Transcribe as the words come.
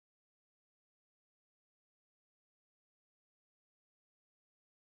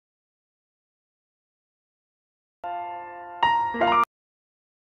Hello,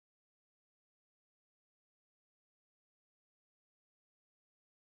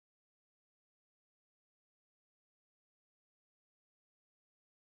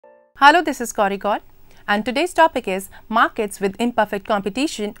 this is Gaur, and today's topic is Markets with Imperfect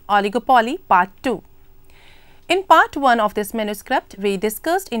Competition, Oligopoly, Part 2. In Part 1 of this manuscript, we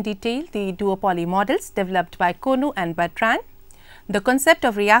discussed in detail the duopoly models developed by Cornu and Bertrand, the concept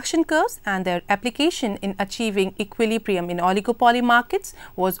of reaction curves and their application in achieving equilibrium in oligopoly markets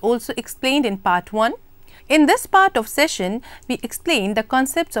was also explained in Part 1. In this part of session, we explained the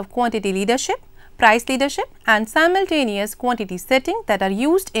concepts of quantity leadership, price leadership and simultaneous quantity setting that are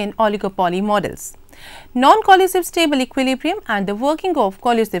used in oligopoly models. Non-collusive stable equilibrium and the working of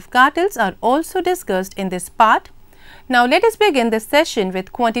collusive cartels are also discussed in this part. Now let us begin this session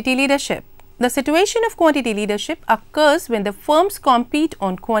with quantity leadership. The situation of quantity leadership occurs when the firms compete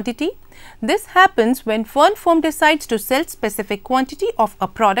on quantity. This happens when one firm decides to sell specific quantity of a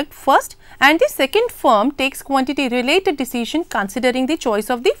product first and the second firm takes quantity related decision considering the choice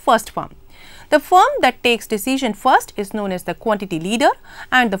of the first firm. The firm that takes decision first is known as the quantity leader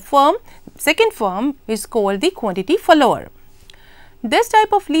and the second firm is called the quantity follower. This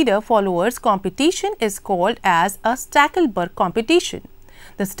type of leader-followers competition is called as a Stackelberg competition.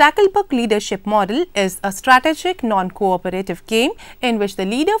 The Stackelberg leadership model is a strategic non-cooperative game in which the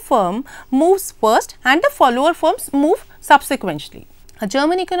leader firm moves first and the follower firms move subsequently. A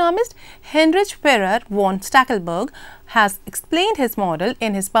German economist, Heinrich Ferrer von Stackelberg, has explained his model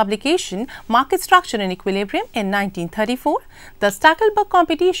in his publication Market Structure and Equilibrium in 1934. The Stackelberg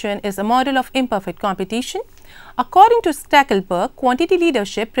competition is a model of imperfect competition. According to Stackelberg, quantity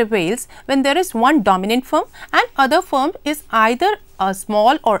leadership prevails when there is one dominant firm and other firm is either a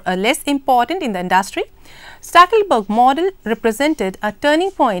small or a less important in the industry. Stackelberg model represented a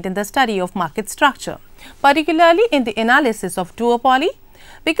turning point in the study of market structure, particularly in the analysis of duopoly,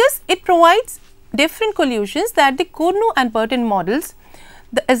 because it provides different collusions that the Cornu and Bertrand models.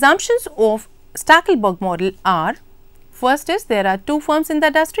 The assumptions of Stackelberg model are: first is there are two firms in the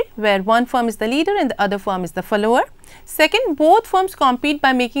industry where one firm is the leader and the other firm is the follower. Second, both firms compete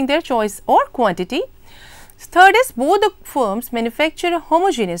by making their choice or quantity. Third is both the firms manufacture a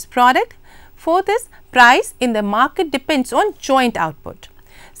homogeneous product. Fourth is price in the market depends on joint output.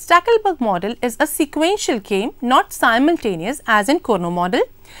 Stackelberg model is a sequential game, not simultaneous as in Cornu model.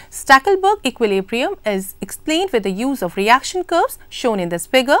 Stackelberg equilibrium is explained with the use of reaction curves shown in this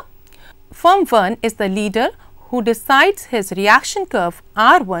figure. Firm 1 is the leader who decides his reaction curve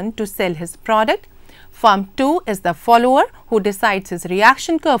R1 to sell his product. Firm 2 is the follower who decides his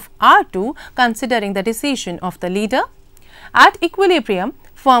reaction curve R2 considering the decision of the leader. At equilibrium,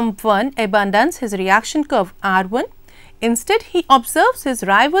 firm 1 abandons his reaction curve R1. Instead, he observes his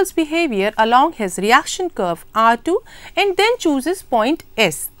rival's behavior along his reaction curve R2 and then chooses point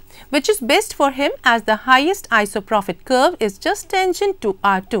S, which is best for him as the highest isoprofit curve is just tangent to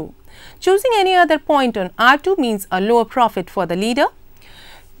R2. Choosing any other point on R2 means a lower profit for the leader.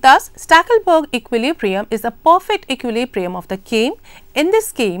 Thus, Stackelberg equilibrium is a perfect equilibrium of the game. In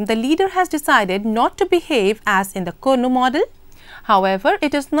this game, the leader has decided not to behave as in the Cornu model. However,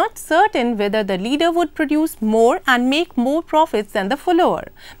 it is not certain whether the leader would produce more and make more profits than the follower,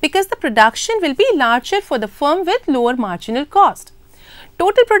 because the production will be larger for the firm with lower marginal cost.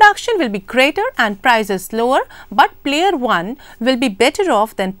 Total production will be greater and prices lower, but player 1 will be better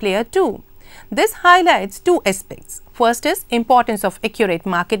off than player 2. This highlights two aspects. First is importance of accurate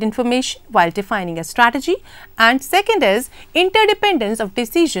market information while defining a strategy, and second is interdependence of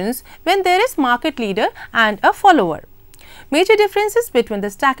decisions when there is market leader and a follower. Major differences between the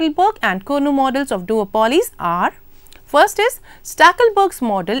Stackelberg and Cornu models of duopolies are: first is Stackelberg's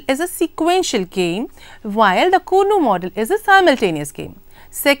model is a sequential game while the Cornu model is a simultaneous game.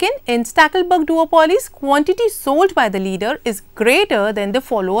 Second, in Stackelberg duopolies, quantity sold by the leader is greater than the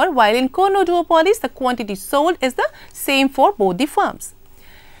follower, while in Cornu duopolies, the quantity sold is the same for both the firms.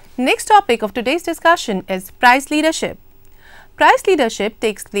 Next topic of today's discussion is price leadership. Price leadership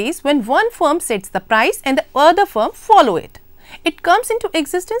takes place when one firm sets the price and the other firm follow it. It comes into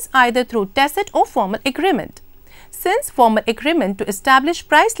existence either through tacit or formal agreement. Since formal agreement to establish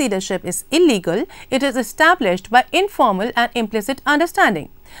price leadership is illegal, it is established by informal and implicit understanding.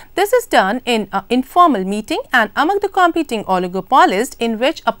 This is done in an informal meeting and among the competing oligopolists in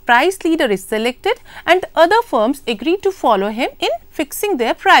which a price leader is selected and other firms agree to follow him in fixing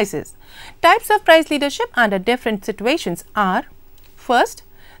their prices. Types of price leadership under different situations are: first,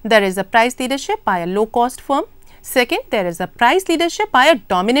 there is a price leadership by a low cost firm. Second, there is a price leadership by a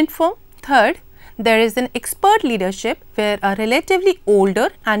dominant firm. Third, there is an expert leadership where a relatively older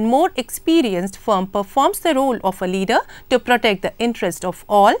and more experienced firm performs the role of a leader to protect the interest of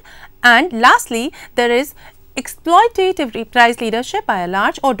all. And lastly, there is exploitative price leadership by a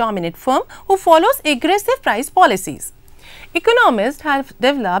large or dominant firm who follows aggressive price policies. Economists have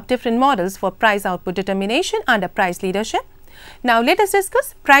developed different models for price output determination under price leadership. Now, let us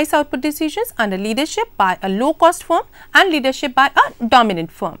discuss price output decisions under leadership by a low cost firm and leadership by a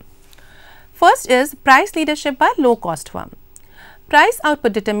dominant firm. First is price leadership by low cost firm. Price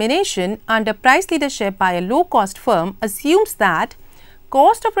output determination under price leadership by a low cost firm assumes that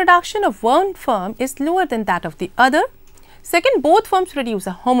cost of production of one firm is lower than that of the other. Second, both firms produce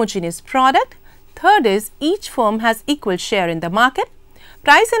a homogeneous product. Third is each firm has equal share in the market.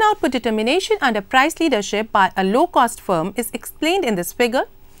 Price and output determination under price leadership by a low cost firm is explained in this figure.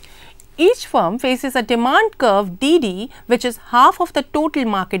 Each firm faces a demand curve DD, which is half of the total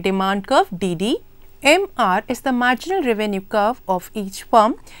market demand curve DD. MR is the marginal revenue curve of each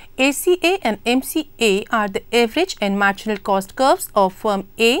firm. ACA and MCA are the average and marginal cost curves of firm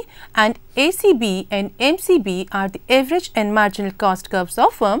A, and ACB and MCB are the average and marginal cost curves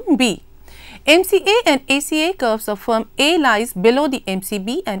of firm B. MCA and ACA curves of firm A lies below the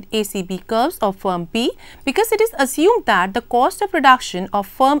MCB and ACB curves of firm B because it is assumed that the cost of production of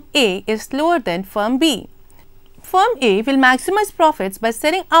firm A is lower than firm B. Firm A will maximize profits by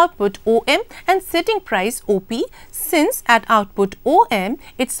selling output OM and setting price OP, since at output OM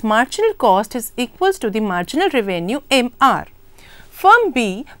its marginal cost is equals to the marginal revenue MR. Firm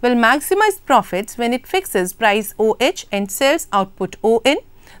B will maximize profits when it fixes price OH and sells output ON.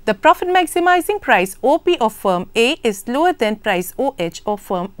 The profit maximizing price OP of firm A is lower than price OH of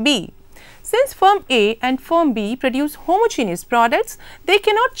firm B. Since firm A and firm B produce homogeneous products, they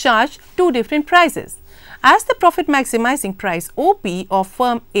cannot charge two different prices. As the profit maximizing price OP of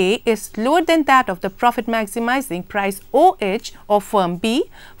firm A is lower than that of the profit maximizing price OH of firm B,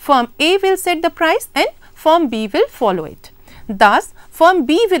 firm A will set the price and firm B will follow it. Thus, firm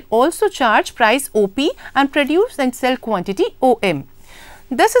B will also charge price OP and produce and sell quantity OM.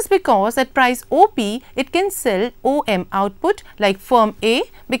 This is because at price OP, it can sell OM output like firm A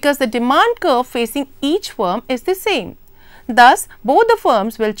because the demand curve facing each firm is the same. Thus, both the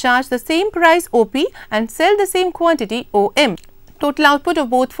firms will charge the same price OP and sell the same quantity OM. Total output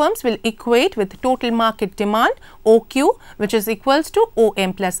of both firms will equate with total market demand OQ, which is equals to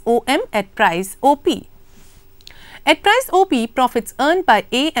OM plus OM at price OP. At price OP, profits earned by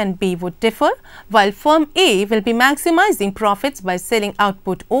A and B would differ, while firm A will be maximizing profits by selling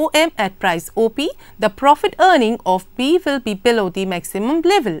output OM at price OP. The profit earning of B will be below the maximum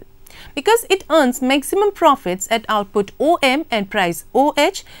level. Because it earns maximum profits at output OM and price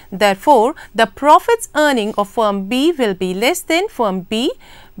OH, therefore, the profits earning of firm B will be less than firm B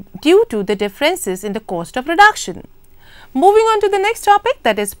due to the differences in the cost of production. Moving on to the next topic,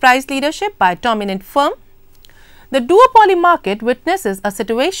 that is price leadership by dominant firm. The duopoly market witnesses a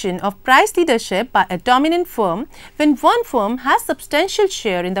situation of price leadership by a dominant firm when one firm has substantial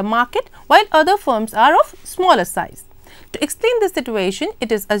share in the market while other firms are of smaller size. To explain this situation,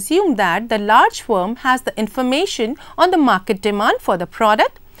 it is assumed that the large firm has the information on the market demand for the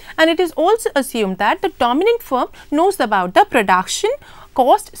product, and it is also assumed that the dominant firm knows about the production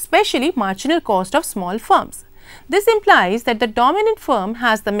cost, especially marginal cost of small firms. This implies that the dominant firm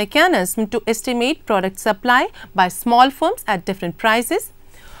has the mechanism to estimate product supply by small firms at different prices.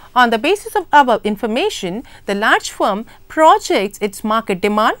 On the basis of above information, the large firm projects its market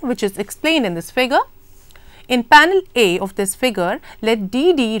demand, which is explained in this figure. In panel A of this figure, let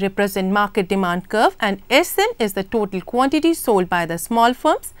DD represent market demand curve and SN is the total quantity sold by the small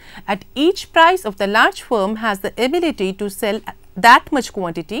firms. At each price of the large firm has the ability to sell that much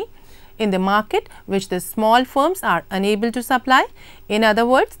quantity in the market which the small firms are unable to supply. In other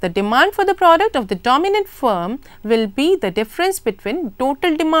words, the demand for the product of the dominant firm will be the difference between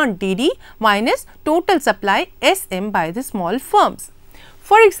total demand DD minus total supply SM by the small firms.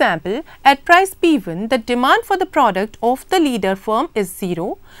 For example, at price P1, the demand for the product of the leader firm is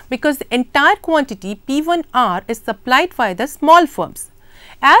 0 because the entire quantity P1R is supplied by the small firms.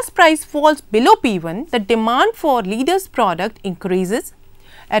 As price falls below P1, the demand for leader's product increases.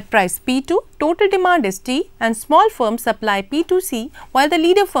 At price P2, total demand is T and small firms supply P2C while the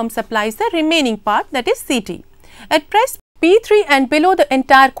leader firm supplies the remaining part, that is CT. At price P3 and below, the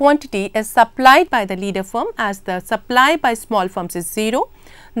entire quantity is supplied by the leader firm as the supply by small firms is 0.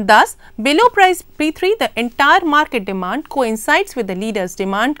 Thus, below price P3, the entire market demand coincides with the leader's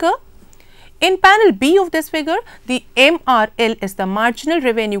demand curve. In panel B of this figure, the MRL is the marginal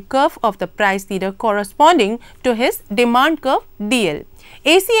revenue curve of the price leader corresponding to his demand curve DL.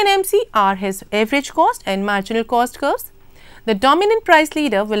 AC and MC are his average cost and marginal cost curves. The dominant price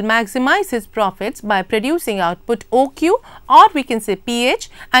leader will maximize his profits by producing output OQ, or we can say PH,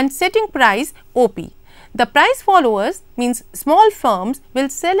 and setting price OP. The price followers means small firms will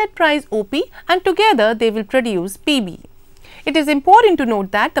sell at price OP and together they will produce PB. It is important to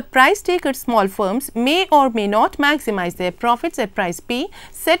note that the price taker small firms may or may not maximize their profits at price P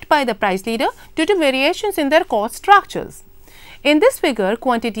set by the price leader due to variations in their cost structures. In this figure,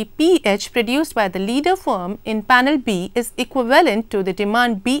 quantity PH produced by the leader firm in panel B is equivalent to the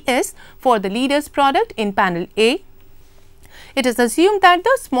demand BS for the leader's product in panel A. It is assumed that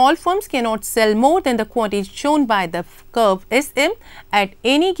the small firms cannot sell more than the quantity shown by the curve SM at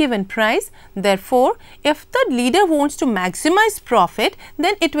any given price. Therefore, if the leader wants to maximize profit,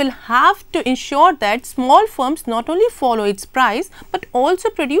 then it will have to ensure that small firms not only follow its price but also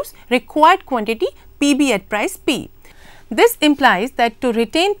produce required quantity PB at price P. This implies that to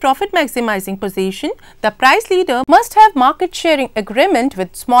retain profit maximizing position, the price leader must have market sharing agreement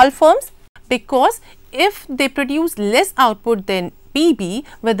with small firms, because if they produce less output than PB,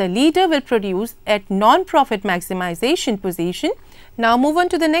 where the leader will produce at non-profit maximization position. Now move on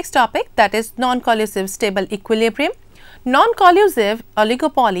to the next topic, that is non-collusive stable equilibrium. Non-collusive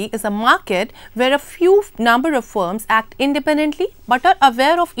oligopoly is a market where a few number of firms act independently but are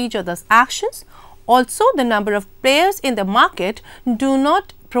aware of each other's actions. Also, the number of players in the market do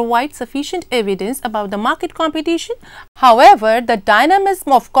not provide sufficient evidence about the market competition. However, the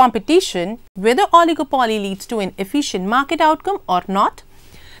dynamism of competition, whether oligopoly leads to an efficient market outcome or not.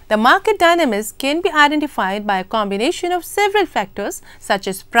 The market dynamics can be identified by a combination of several factors such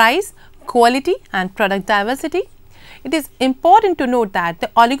as price, quality and product diversity. It is important to note that the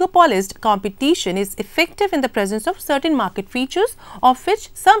oligopolist competition is effective in the presence of certain market features, of which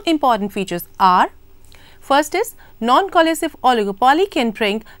some important features are: first is non-collusive oligopoly can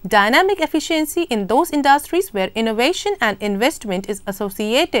bring dynamic efficiency in those industries where innovation and investment is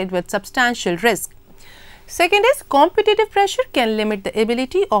associated with substantial risk. Second is competitive pressure can limit the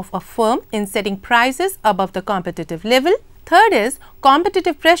ability of a firm in setting prices above the competitive level. Third is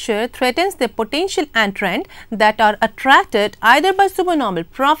competitive pressure threatens the potential entrant that are attracted either by supernormal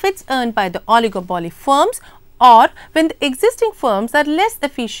profits earned by the oligopoly firms or when the existing firms are less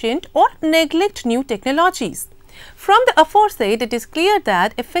efficient or neglect new technologies. From the aforesaid, it is clear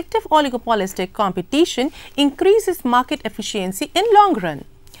that effective oligopolistic competition increases market efficiency in long run.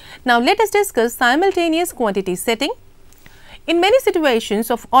 Now let us discuss simultaneous quantity setting. In many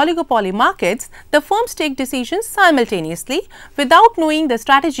situations of oligopoly markets, the firms take decisions simultaneously without knowing the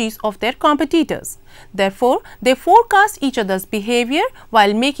strategies of their competitors. Therefore, they forecast each other's behavior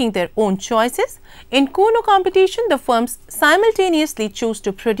while making their own choices. In Kuno competition, the firms simultaneously choose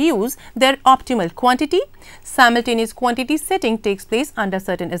to produce their optimal quantity. Simultaneous quantity setting takes place under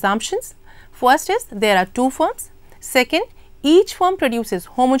certain assumptions. First is there are two firms. Second, each firm produces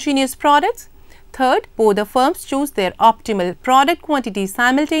homogeneous products. Third, both the firms choose their optimal product quantity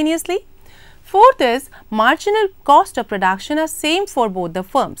simultaneously. Fourth is marginal cost of production are same for both the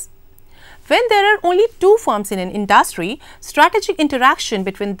firms. When there are only two firms in an industry, strategic interaction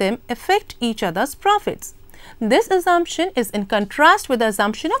between them affect each other's profits. This assumption is in contrast with the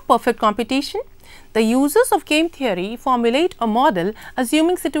assumption of perfect competition. The users of game theory formulate a model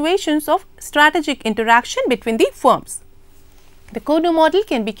assuming situations of strategic interaction between the firms. The Kuno model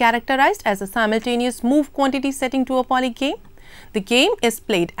can be characterized as a simultaneous move quantity setting duopoly game. The game is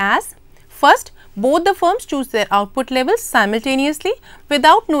played as: first, both the firms choose their output levels simultaneously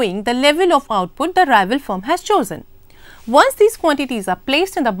without knowing the level of output the rival firm has chosen. Once these quantities are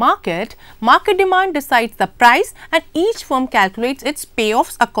placed in the market, market demand decides the price and each firm calculates its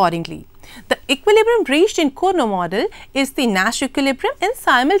payoffs accordingly. The equilibrium reached in Kuno model is the Nash equilibrium in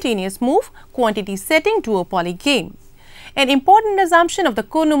simultaneous move quantity setting duopoly game. An important assumption of the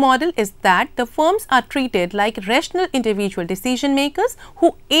Kuno model is that the firms are treated like rational individual decision makers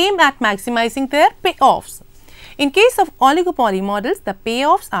who aim at maximizing their payoffs. In case of oligopoly models, the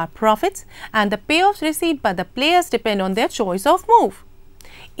payoffs are profits and the payoffs received by the players depend on their choice of move.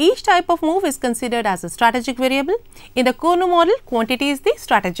 Each type of move is considered as a strategic variable. In the Kuno model, quantity is the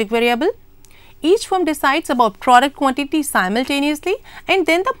strategic variable. Each firm decides about product quantity simultaneously and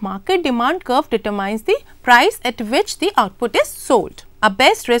then the market demand curve determines the price at which the output is sold. A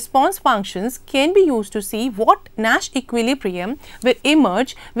best response functions can be used to see what Nash equilibrium will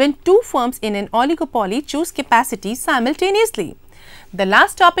emerge when two firms in an oligopoly choose capacity simultaneously. The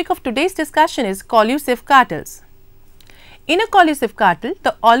last topic of today's discussion is collusive cartels. In a collusive cartel,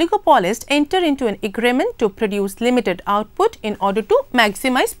 the oligopolists enter into an agreement to produce limited output in order to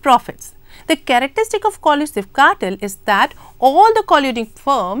maximize profits. The characteristic of collusive cartel is that all the colluding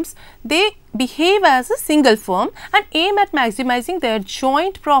firms, they behave as a single firm and aim at maximizing their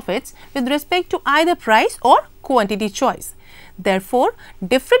joint profits with respect to either price or quantity choice. Therefore,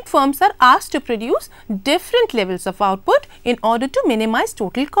 different firms are asked to produce different levels of output in order to minimize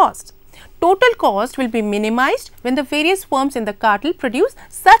total cost. Total cost will be minimized when the various firms in the cartel produce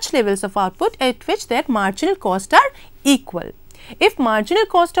such levels of output at which their marginal costs are equal. If marginal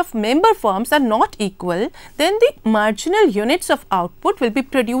cost of member firms are not equal, then the marginal units of output will be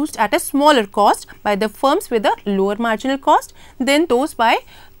produced at a smaller cost by the firms with a lower marginal cost than those by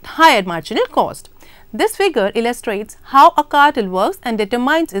higher marginal cost. This figure illustrates how a cartel works and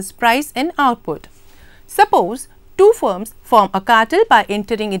determines its price and output. Suppose two firms form a cartel by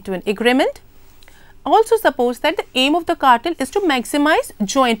entering into an agreement. Also suppose that the aim of the cartel is to maximize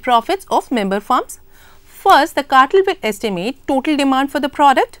joint profits of member firms. First, the cartel will estimate total demand for the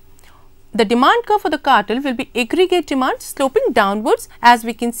product. The demand curve for the cartel will be aggregate demand sloping downwards, as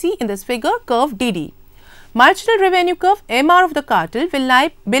we can see in this figure curve DD. Marginal revenue curve MR of the cartel will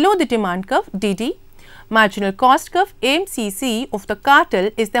lie below the demand curve DD. Marginal cost curve MCC of the cartel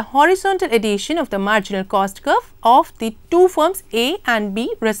is the horizontal addition of the marginal cost curve of the two firms A and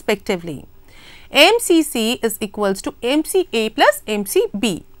B respectively. MCC is equals to MCA plus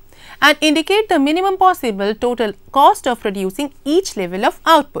MCB and indicate the minimum possible total cost of producing each level of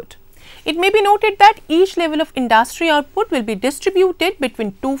output. It may be noted that each level of industry output will be distributed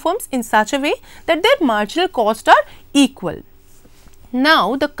between two firms in such a way that their marginal costs are equal.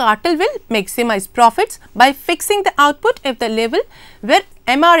 Now, the cartel will maximize profits by fixing the output at the level where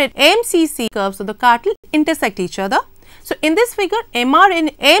MR and MCC curves of the cartel intersect each other. So, in this figure, MR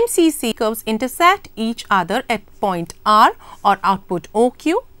and MCC curves intersect each other at point R or output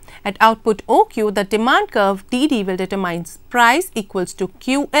OQ. At output OQ, the demand curve DD will determine price equals to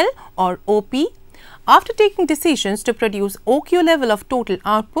QL or OP. After taking decisions to produce OQ level of total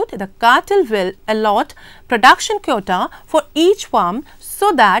output, the cartel will allot production quota for each firm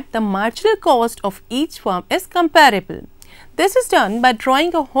so that the marginal cost of each firm is comparable. This is done by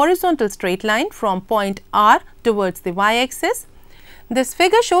drawing a horizontal straight line from point R towards the y-axis. This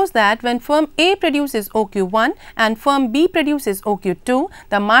figure shows that when firm A produces OQ1 and firm B produces OQ2,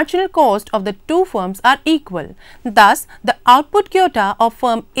 the marginal cost of the two firms are equal. Thus, the output quota of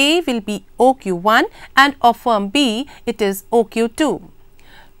firm A will be OQ1 and of firm B it is OQ2.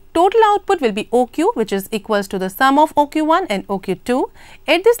 Total output will be OQ, which is equals to the sum of OQ1 and OQ2.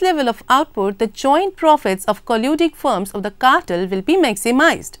 At this level of output, the joint profits of colluding firms of the cartel will be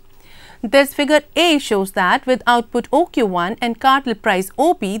maximized. This figure A shows that with output OQ1 and cartel price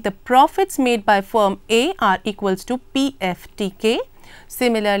OP, the profits made by firm A are equals to PFTK.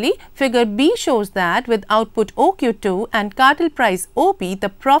 Similarly, figure B shows that with output OQ2 and cartel price OP, the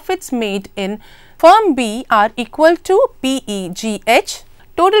profits made in firm B are equal to PEGH.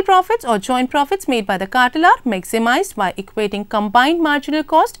 Total profits or joint profits made by the cartel are maximized by equating combined marginal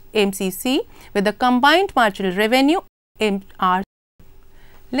cost MCC with the combined marginal revenue MR.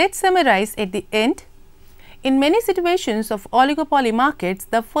 Let's summarize at the end. In many situations of oligopoly markets,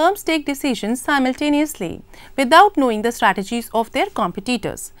 the firms take decisions simultaneously without knowing the strategies of their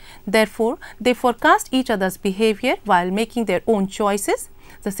competitors. Therefore, they forecast each other's behavior while making their own choices.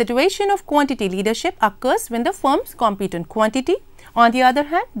 The situation of quantity leadership occurs when the firms compete on quantity. On the other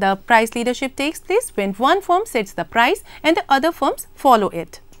hand, the price leadership takes place when one firm sets the price and the other firms follow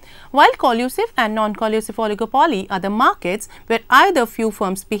it. While collusive and non-collusive oligopoly are the markets where either few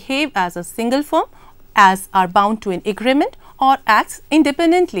firms behave as a single firm, as are bound to an agreement, or acts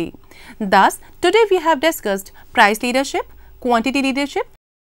independently. Thus, today we have discussed price leadership, quantity leadership